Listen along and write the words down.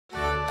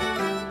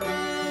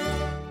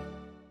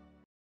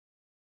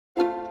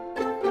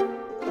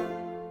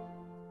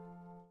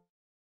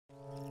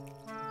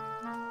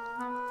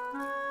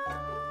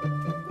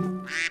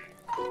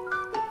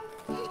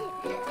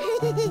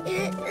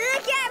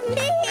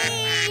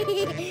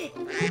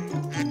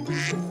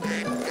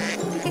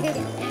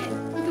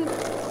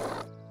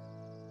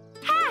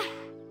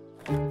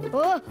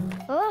Oh,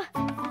 oh.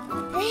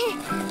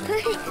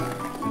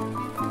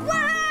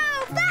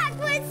 Wow,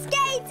 backward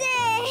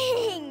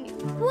skating!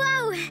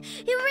 Whoa,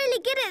 you're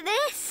really good at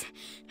this.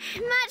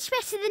 Much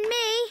better than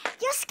me.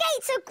 Your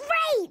skates are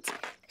great!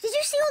 Did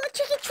you see all the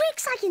tricky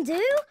tricks I can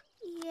do?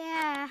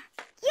 Yeah.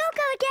 You'll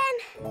go again.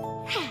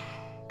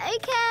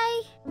 Okay.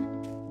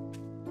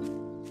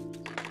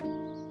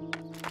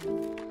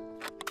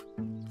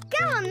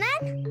 Go on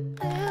then.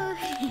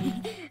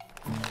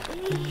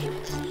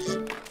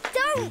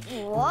 Don't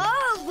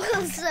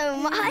wobble so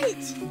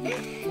much.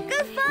 Go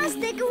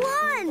faster, go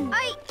on.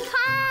 I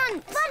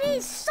can't. But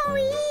it's so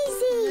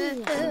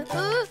easy.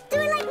 Do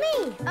it like me.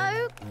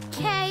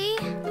 Okay.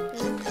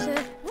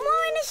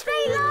 More in a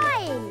straight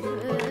line.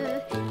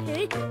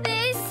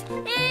 This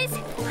is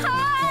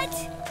hard.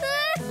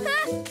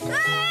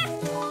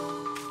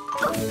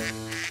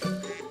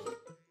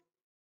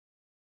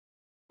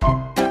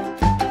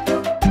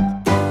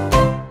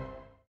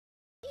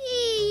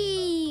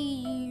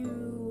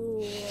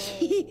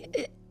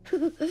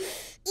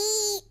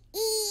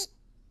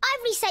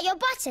 I've reset your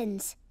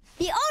buttons.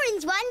 The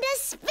orange one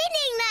does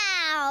spinning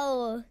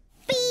now.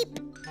 Beep.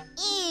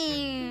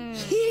 Spin,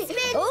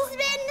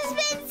 spin,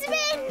 spin,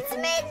 spin,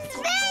 spin,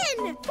 spin.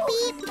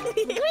 Beep.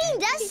 Green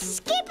does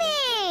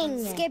skipping.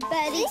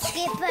 Skippity,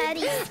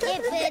 skippity,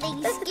 skippity,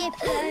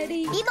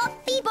 skippity. Bebop,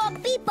 bebop,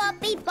 bebop,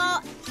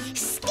 bebop.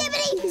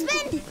 Skippity,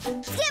 spin.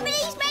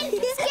 Skippity, spin.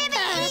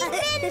 Skippity,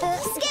 spin.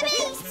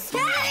 Skippity,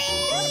 spin.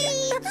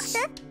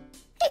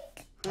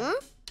 Huh?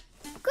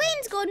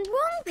 Green's gone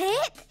wrong,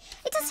 Pip.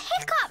 It does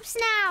hiccups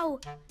now.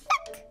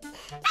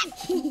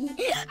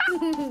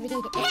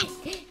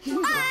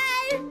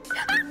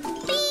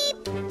 Beep.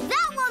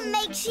 That one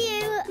makes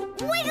you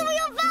wiggle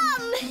your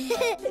bum.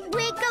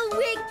 Wiggle,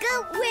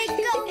 wiggle,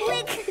 wiggle,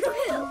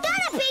 wiggle.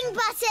 Galloping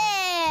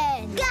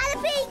button.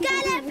 Galloping,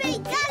 galloping,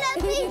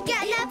 galloping,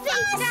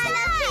 galloping,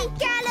 galloping,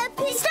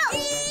 galloping. Stop.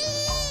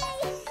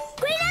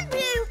 Green and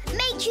blue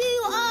make you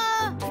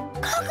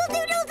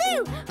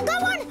cockle-doodle-doo. Go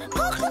on,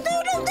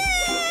 cockle-doodle-doo.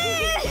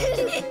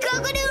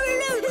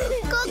 Cock-a-doodle-doo,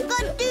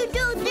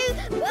 cock-a-doodle-doo,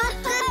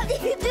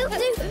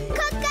 cock-a-doodle-doo,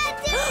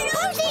 cock-a-doodle-doo.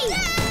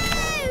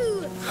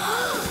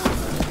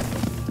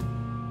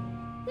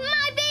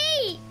 My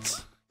beach!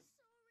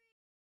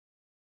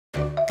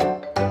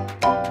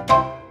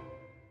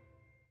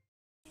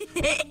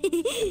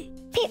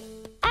 Pip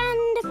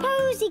and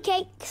Posy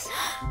cakes.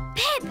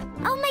 Pip,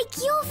 I'll make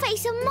your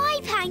face on my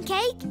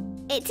pancake.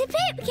 It's a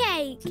Pip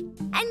cake.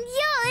 And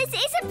yours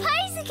is a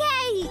Posy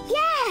cake.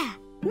 Yeah.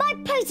 My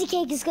Posy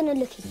cake is going to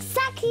look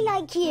exactly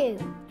like you.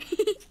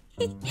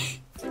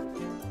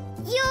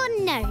 Your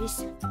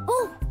nose.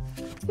 Oh.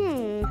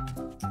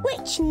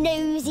 Which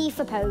nosy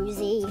for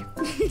Posy?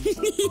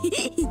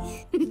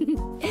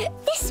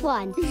 This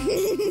one.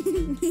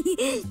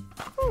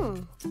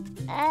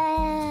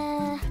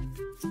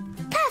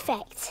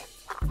 Perfect.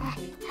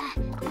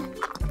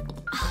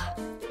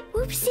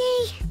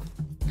 Whoopsie.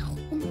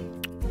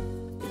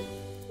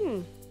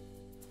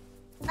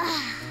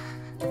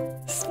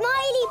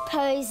 Smiley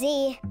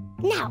Posy.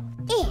 Now,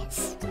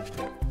 ears.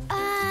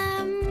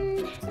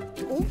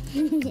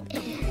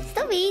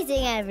 Stop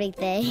eating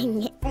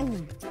everything.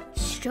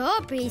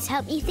 Strawberries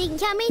help me think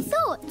yummy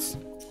thoughts.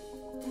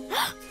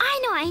 I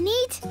know what I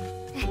need.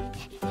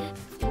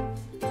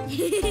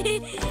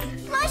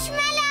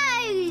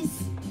 Marshmallows!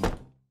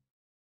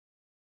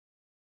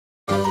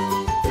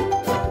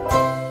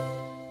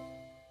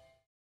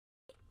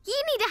 You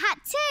need a hat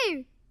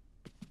too.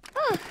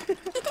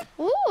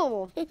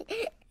 Oh.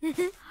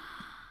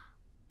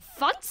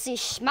 Fancy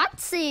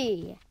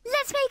schmancy.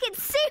 Let's make it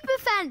super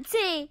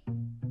fancy.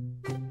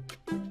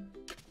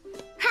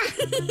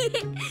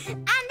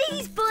 And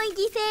these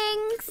boingy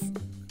things.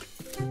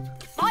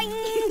 Boing,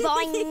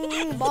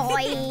 boing,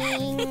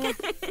 boing.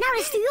 Now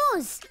let's do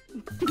yours.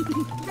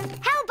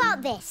 How about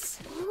this?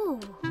 Ooh.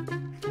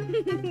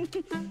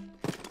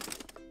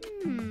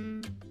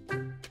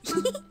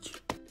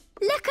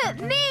 Look at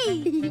me.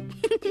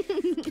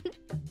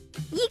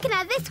 You can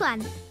have this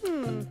one.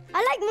 I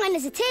like mine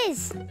as it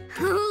is.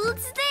 Hold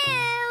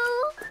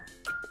still.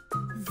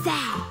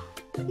 There.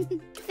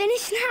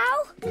 Finish now?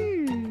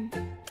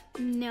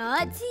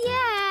 Not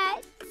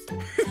yet.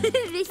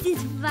 This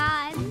is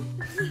fun.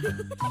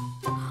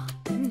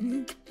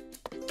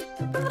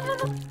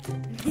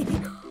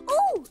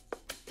 Oh!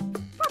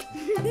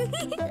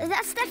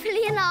 That's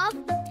definitely enough.